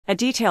a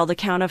detailed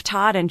account of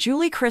Todd and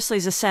Julie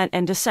Chrisley's ascent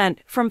and descent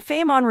from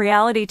fame on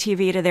reality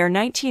TV to their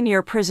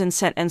 19-year prison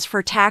sentence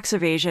for tax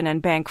evasion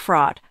and bank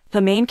fraud.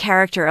 The main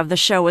character of the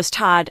show was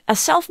Todd, a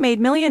self-made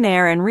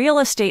millionaire and real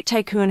estate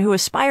tycoon who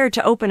aspired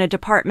to open a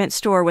department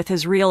store with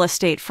his real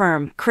estate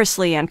firm,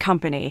 Chrisley and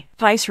Company.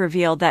 Vice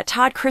revealed that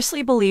Todd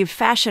Chrisley believed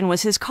fashion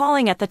was his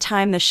calling at the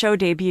time the show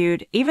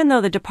debuted, even though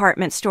the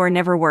department store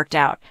never worked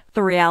out.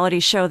 The reality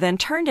show then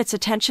turned its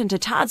attention to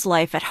Todd's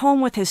life at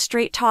home with his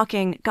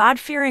straight-talking,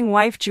 God-fearing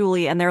wife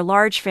Julie and their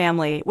large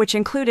family, which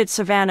included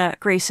Savannah,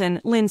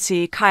 Grayson,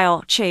 Lindsay,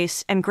 Kyle,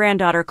 Chase, and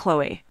granddaughter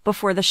Chloe.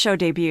 Before the show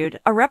debuted,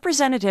 a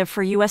representative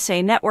for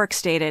USA Network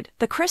stated,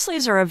 "The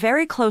Chrisleys are a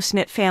very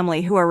close-knit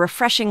family who are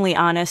refreshingly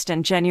honest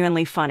and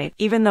genuinely funny,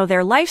 even though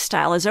their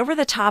lifestyle is over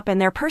the top and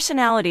their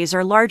personalities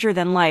are larger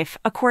than life,"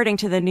 according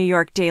to the New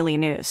York Daily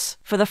News.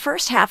 For the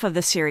first half of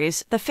the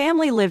series, the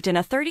family lived in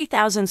a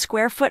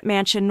 30,000-square-foot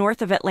mansion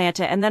north of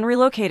Atlanta and then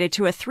relocated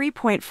to a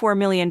 $3.4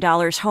 million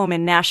home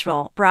in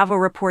Nashville, Bravo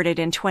reported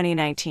in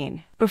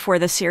 2019. Before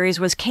the series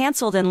was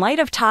canceled in light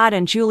of Todd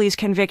and Julie's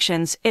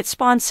convictions, it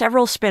spawned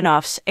several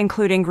spin-offs,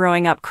 including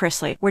Growing Up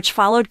Chrisley, which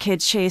followed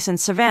kids Chase and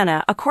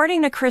Savannah,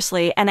 according to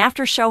Chrisley, an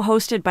after-show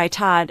hosted by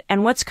Todd,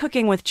 and What's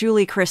Cooking with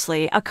Julie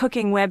Chrisley, a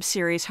cooking web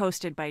series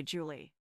hosted by Julie.